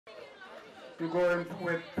to go in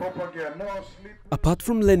with proper gear. No sleep. Apart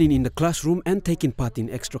from learning in the classroom and taking part in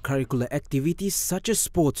extracurricular activities such as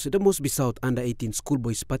sports, the Moresby South under-18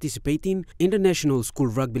 schoolboys participating in the National School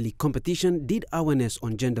Rugby League competition did awareness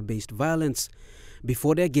on gender-based violence.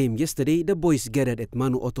 Before their game yesterday, the boys gathered at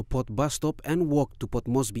Manu Autoport bus stop and walked to Port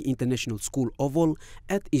Moresby International School Oval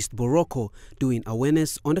at East Boroko, doing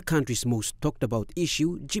awareness on the country's most talked about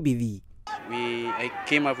issue, GBV. I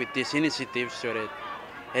came up with this initiative so that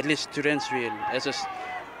at least students will,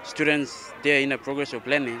 students there in the progress of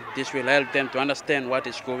learning, this will help them to understand what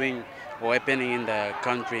is going or happening in the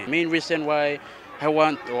country. Main reason why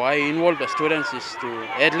I involve the students is to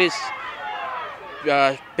at least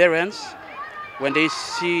parents, when they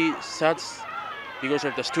see such because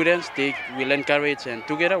of the students, they will encourage, and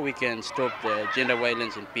together we can stop the gender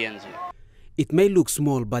violence in PNG. It may look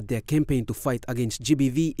small, but their campaign to fight against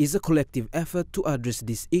GBV is a collective effort to address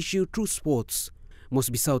this issue through sports.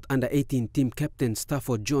 Moresby South under-18 team captain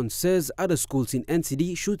Stafford Jones says other schools in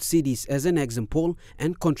NCD should see this as an example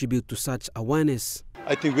and contribute to such awareness.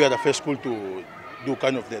 I think we are the first school to do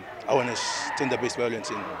kind of that awareness, gender-based violence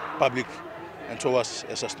in public and show us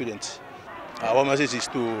as a student. Our message is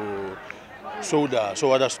to show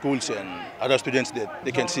other schools and other students that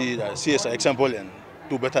they can see as an example and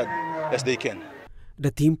do better as they can.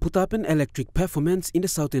 The team put up an electric performance in the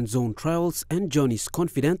Southern Zone trials, and John is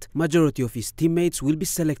confident majority of his teammates will be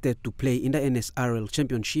selected to play in the NSRL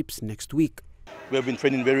Championships next week. We have been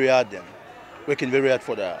training very hard and working very hard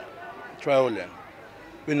for the trial, and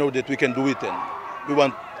we know that we can do it, and we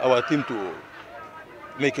want our team to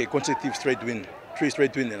make a consecutive straight win, 3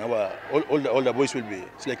 straight wins, and all the boys will be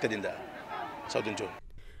selected in the Southern Zone.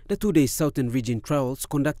 The 2-day Southern Region trials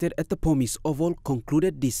conducted at the Pomis Oval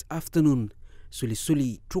concluded this afternoon.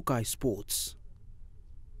 Suli Trukai Sports.